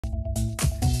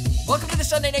Welcome to the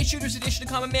Sunday Night Shooters edition of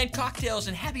Common Man Cocktails,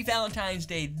 and happy Valentine's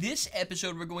Day. This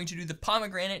episode we're going to do the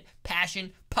Pomegranate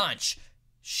Passion Punch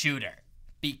Shooter,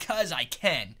 because I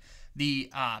can. The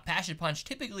Passion Punch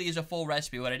typically is a full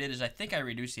recipe. What I did is I think I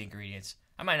reduced the ingredients.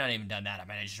 I might not have even done that. I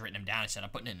might have just written them down and said I'm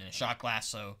putting it in a shot glass,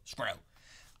 so screw.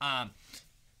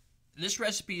 This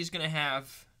recipe is going to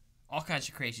have all kinds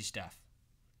of crazy stuff.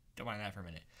 Don't mind that for a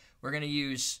minute. We're going to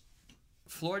use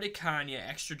Flor de Caña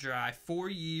extra dry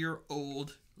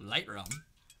 4-year-old light rum.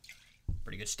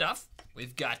 Pretty good stuff.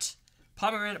 We've got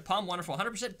pomegranate, Pom Wonderful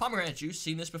 100% pomegranate juice.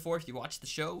 Seen this before if you watched the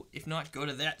show. If not, go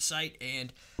to that site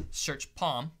and search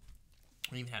Pom.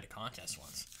 We even had a contest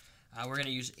once. We're going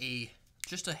to use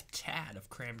just a tad of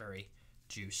cranberry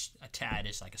juice. A tad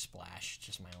is like a splash. It's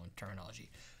just my own terminology.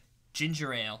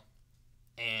 Ginger ale.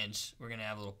 And we're going to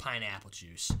have a little pineapple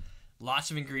juice. Lots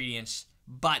of ingredients,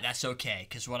 but that's okay.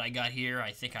 Because what I got here,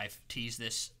 I think I've teased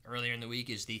this earlier in the week,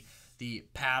 is the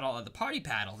paddle, the party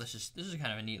paddle. This is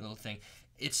kind of a neat little thing.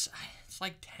 It's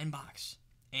like $10.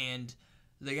 And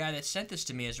the guy that sent this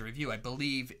to me as a review, I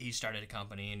believe he started a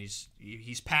company and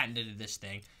he's patented this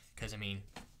thing. Because, I mean,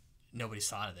 nobody's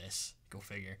thought of this. Go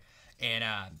figure. And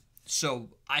so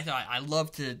I thought I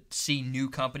love to see new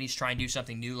companies try and do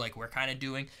something new like we're kind of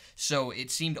doing. So it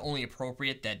seemed only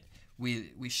appropriate that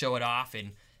we show it off,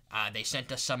 and they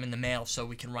sent us some in the mail so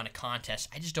we can run a contest.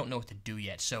 I just don't know what to do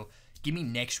yet. So give me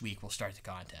next week. We'll start the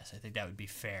contest. I think that would be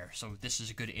fair. So this is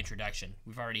a good introduction.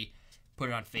 We've already put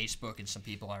it on Facebook, and some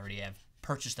people already have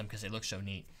purchased them because they look so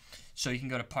neat. So you can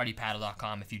go to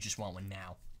partypaddle.com if you just want one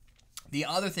now. The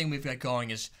other thing we've got going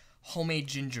is homemade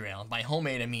ginger ale. By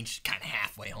homemade, I mean kind of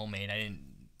halfway homemade. I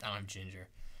don't have ginger.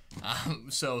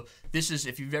 So this is,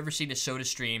 if you've ever seen a soda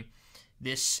stream,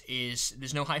 there's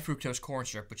no high fructose corn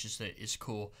syrup, which is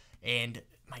cool. And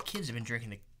my kids have been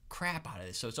drinking the crap out of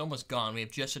this, so it's almost gone. We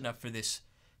have just enough for this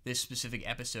specific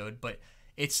episode, but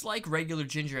it's like regular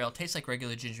ginger ale. It tastes like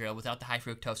regular ginger ale without the high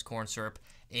fructose corn syrup.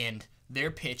 And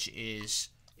their pitch is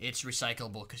it's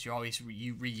recyclable because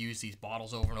you reuse these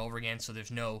bottles over and over again. So there's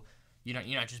no, you're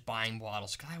not just buying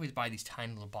bottles. Cause I always buy these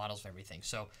tiny little bottles of everything.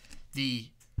 So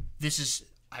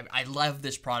I love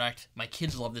this product. My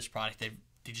kids love this product.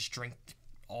 They just drink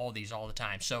all these all the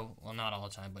time. So, well, not all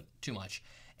the time, but too much.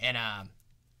 And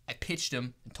I pitched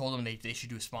them and told them they should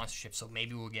do a sponsorship, so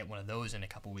maybe we'll get one of those in a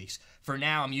couple weeks. For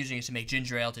now, I'm using it to make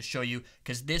ginger ale to show you,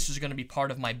 because this is going to be part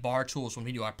of my bar tools when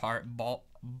we do our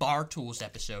bar tools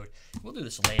episode. We'll do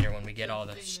this later when we get all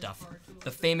the stuff.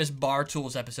 The famous bar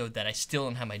tools episode that I still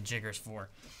don't have my jiggers for.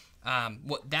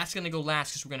 That's going to go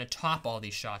last because we're going to top all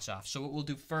these shots off. So what we'll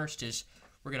do first is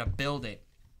we're going to build it,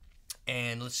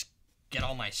 and let's get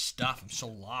all my stuff. I'm so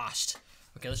lost.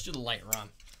 Okay, let's do the light rum.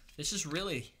 This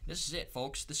is it,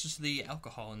 folks. This is the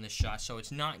alcohol in this shot, so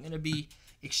it's not going to be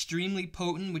extremely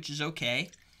potent, which is okay.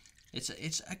 It's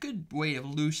a good way of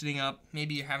loosening up.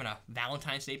 Maybe you're having a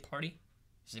Valentine's Day party.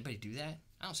 Does anybody do that?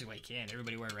 I don't see why you can't.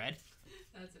 Everybody wear red.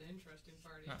 That's an interesting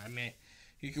party. I mean,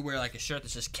 you could wear like a shirt that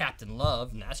says Captain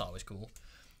Love, and that's always cool.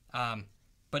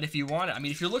 But if you want it, I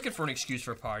mean, if you're looking for an excuse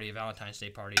for a party, a Valentine's Day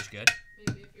party is good.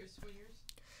 Maybe if you're swingers.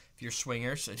 If you're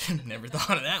swingers, I never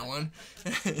thought of that one.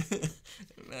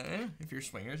 If you're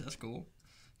swingers, that's cool.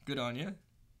 Good on you.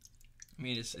 I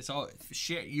mean, it's all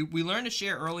share. We learn to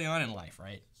share early on in life,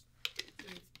 right?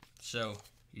 So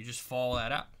you just follow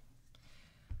that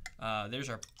up. There's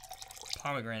our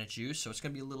pomegranate juice, so it's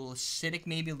gonna be a little acidic,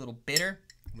 maybe a little bitter.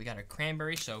 We got our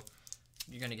cranberry, so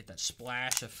you're gonna get that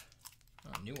splash of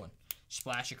new one.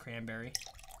 Splash of cranberry.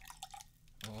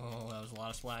 Oh, that was a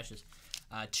lot of splashes.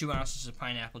 2 ounces of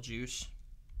pineapple juice.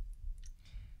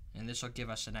 And this will give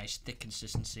us a nice thick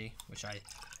consistency, which I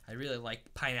really like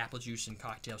pineapple juice in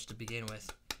cocktails to begin with.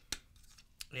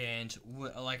 And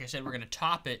like I said, we're going to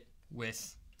top it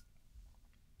with,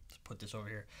 let's put this over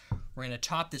here. We're going to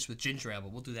top this with ginger ale,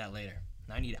 but we'll do that later.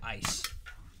 Now I need ice.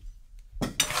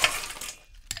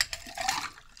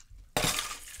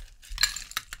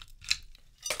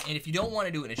 And if you don't want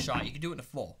to do it in a shot, you can do it in a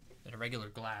full. In a regular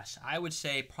glass. I would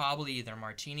say probably either a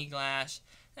martini glass.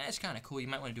 That's kind of cool. You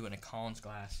might want to do it in a Collins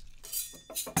glass.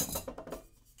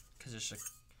 Because there's a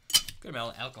good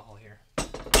amount of alcohol here.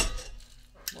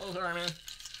 Well, sorry, man.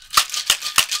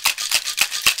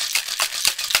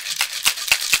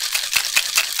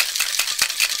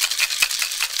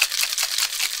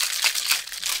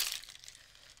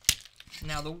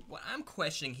 Now, what I'm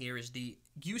questioning here is the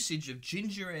usage of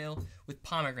ginger ale with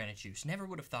pomegranate juice. Never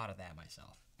would have thought of that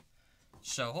myself.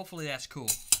 So hopefully that's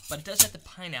cool. But it does have the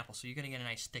pineapple, so you're going to get a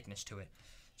nice thickness to it.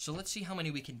 So let's see how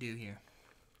many we can do here.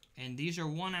 And these are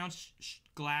 1 ounce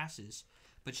glasses.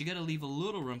 But you got to leave a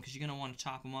little room because you're going to want to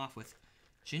top them off with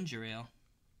ginger ale.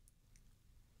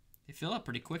 They fill up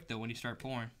pretty quick, though, when you start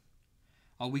pouring.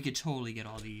 Oh, we could totally get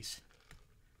all these.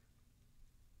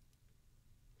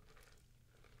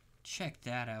 Check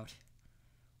that out.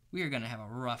 We are going to have a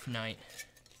rough night.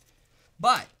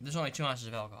 But there's only 2 ounces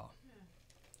of alcohol.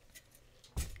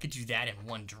 Yeah. You could do that in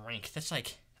one drink. That's like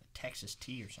a Texas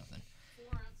tea or something.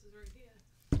 4 ounces right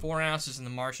here. 4 ounces in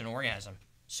the Martian orgasm.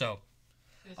 So,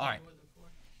 There's all right. more than 4.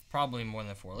 Probably more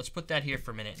than 4. Let's put that here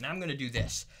for a minute. And I'm going to do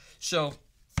this. So,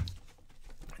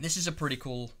 this is a pretty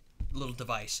cool little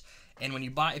device. And when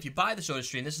you buy, if you buy the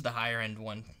SodaStream, this is the higher end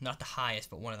one. Not the highest,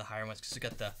 but one of the higher ones. Because it's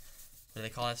got the, what do they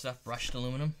call that stuff? Brushed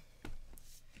aluminum.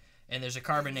 And there's a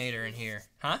carbonator in here.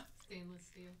 Huh? Stainless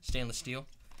steel. Stainless steel.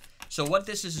 So what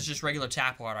this is just regular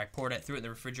tap water. I poured it through it in the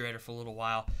refrigerator for a little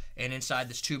while. And inside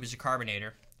this tube is a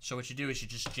carbonator. So what you do is you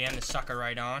just jam the sucker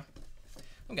right on.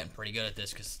 I'm getting pretty good at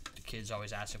this because the kids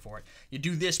always asking for it. You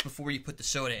do this before you put the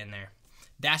soda in there.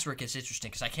 That's where it gets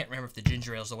interesting because I can't remember if the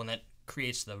ginger ale is the one that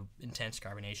creates the intense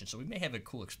carbonation. So we may have a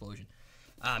cool explosion.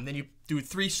 Then you do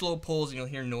 3 slow pulls and you'll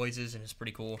hear noises and it's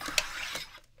pretty cool.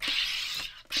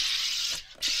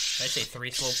 Did I say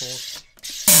 3 slow pulls?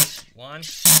 1,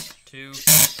 2,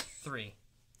 3.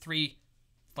 3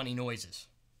 funny noises.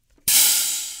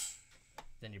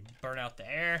 Then you burn out the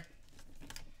air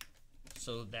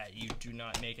so that you do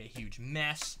not make a huge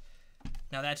mess.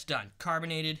 Now that's done.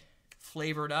 Carbonated,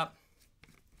 flavored up,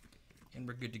 and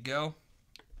we're good to go.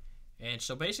 And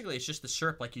so basically it's just the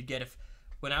syrup like you'd get if,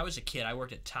 when I was a kid, I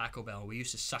worked at Taco Bell. We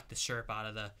used to suck the syrup out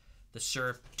of the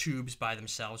syrup tubes by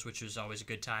themselves, which was always a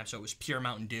good time. So it was pure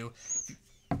Mountain Dew.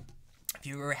 If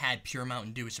you ever had pure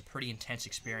Mountain Dew, it's a pretty intense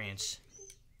experience.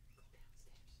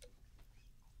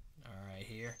 All right,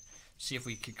 here. See if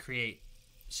we could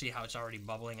see how it's already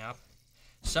bubbling up.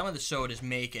 Some of the sodas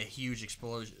make a huge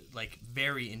explosion, like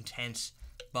very intense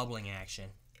bubbling action.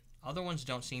 Other ones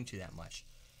don't seem to that much.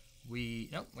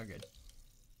 Nope, we're good.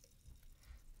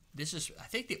 This is, I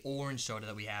think the orange soda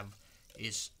that we have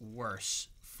is worse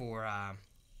for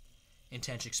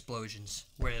intense explosions,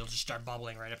 where it'll just start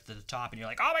bubbling right up to the top, and you're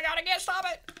like, oh my god, I can't stop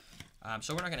it!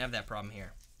 So we're not gonna have that problem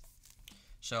here.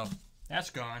 So that's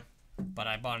gone, but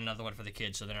I bought another one for the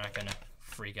kids, so they're not gonna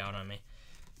freak out on me.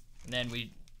 And then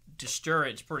we just stir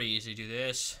it. It's pretty easy. Do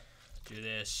this, do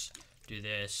this, do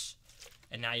this,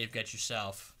 and now you've got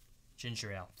yourself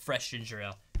ginger ale, fresh ginger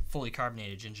ale, fully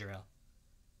carbonated ginger ale.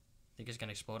 Think it's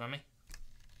gonna explode on me?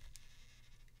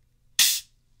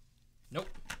 Nope.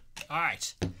 All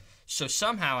right. So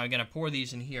somehow I'm gonna pour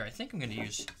these in here. I think I'm gonna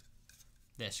use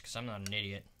this because I'm not an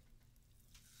idiot.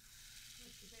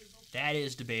 That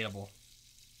is debatable.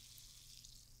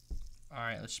 All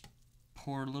right, let's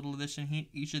pour a little of this in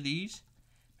each of these.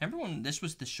 Remember when this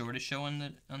was the shortest show on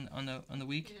the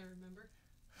week? Yeah, I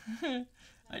remember.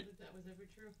 That was ever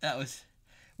true. That was.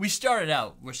 We started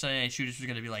out where Sunday Night Shooters was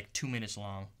gonna be like 2 minutes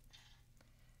long,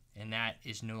 and that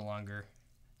is no longer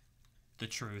the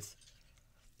truth.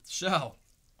 So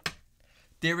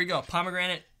there we go.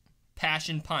 Pomegranate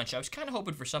Passion Punch. I was kind of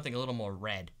hoping for something a little more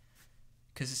red,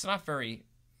 because it's not very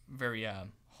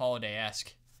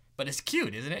holiday-esque, but it's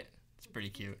cute, isn't it? It's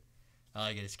pretty cute. I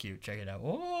like it. It's cute. Check it out.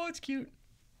 Oh, it's cute.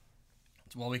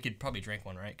 Well, we could probably drink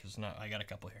one, right? Because I got a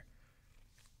couple here.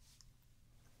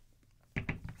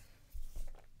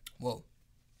 Whoa.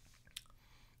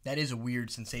 That is a weird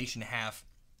sensation to have.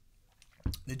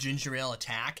 The ginger ale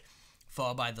attack,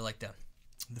 followed by the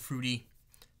fruity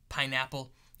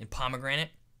pineapple and pomegranate,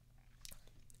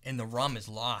 and the rum is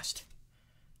lost.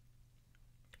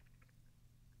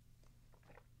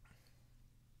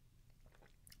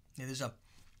 Yeah, there's a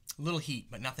little heat,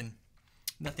 but nothing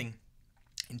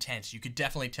intense. You could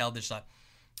definitely tell there's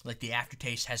the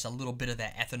aftertaste has a little bit of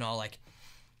that ethanol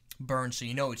burn, so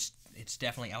you know it's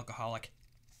definitely alcoholic.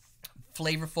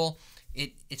 Flavorful.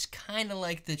 It's kind of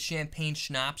like the champagne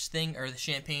schnapps thing, or the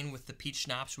champagne with the peach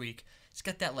schnapps week. It's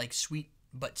got that sweet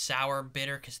but sour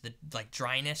bitter because the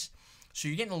dryness. So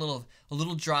you're getting a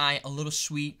little dry, a little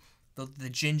sweet. The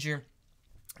ginger,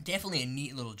 definitely a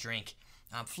neat little drink.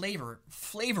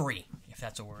 Flavory, if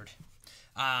that's a word.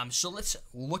 So let's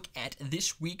look at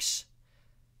this week's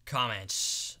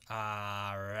comments.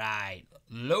 All right,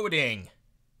 loading.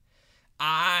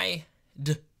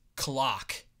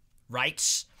 Clock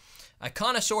writes, a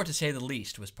connoisseur to say the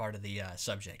least was part of the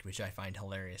subject, which I find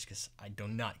hilarious because I do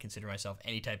not consider myself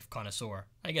any type of connoisseur.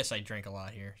 I guess I drink a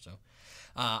lot here, so.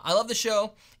 I love the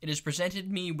show. It has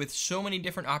presented me with so many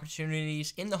different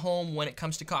opportunities in the home when it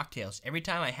comes to cocktails. Every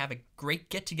time I have a great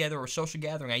get-together or social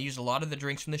gathering, I use a lot of the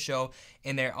drinks from the show,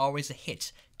 and they're always a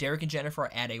hit. Derek and Jennifer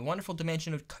add a wonderful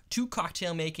dimension to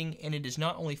cocktail making, and it is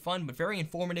not only fun, but very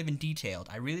informative and detailed.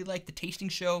 I really like the tasting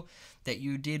show that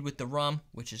you did with the rum,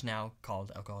 which is now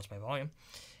called Alcohols by Volume.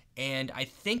 And I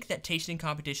think that tasting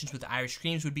competitions with Irish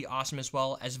creams would be awesome, as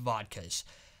well as vodkas.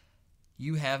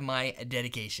 You have my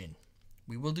dedication.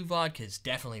 We will do vodkas,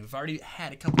 definitely. We've already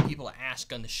had a couple people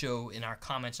ask on the show in our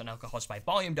comments on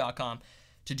alcoholsbyvolume.com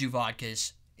to do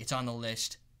vodkas. It's on the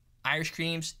list. Irish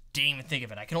creams, didn't even think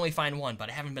of it. I can only find one, but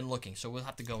I haven't been looking, so we'll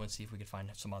have to go and see if we can find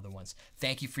some other ones.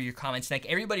 Thank you for your comments. Thank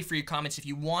everybody for your comments. If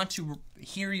you want to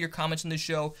hear your comments on the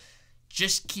show,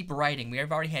 just keep writing. We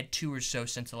have already had 2 or so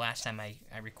since the last time I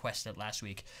requested it last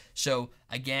week. So,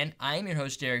 again, I am your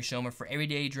host, Derek Schomer, for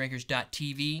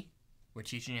EverydayDrinkers.tv. We're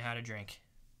teaching you how to drink.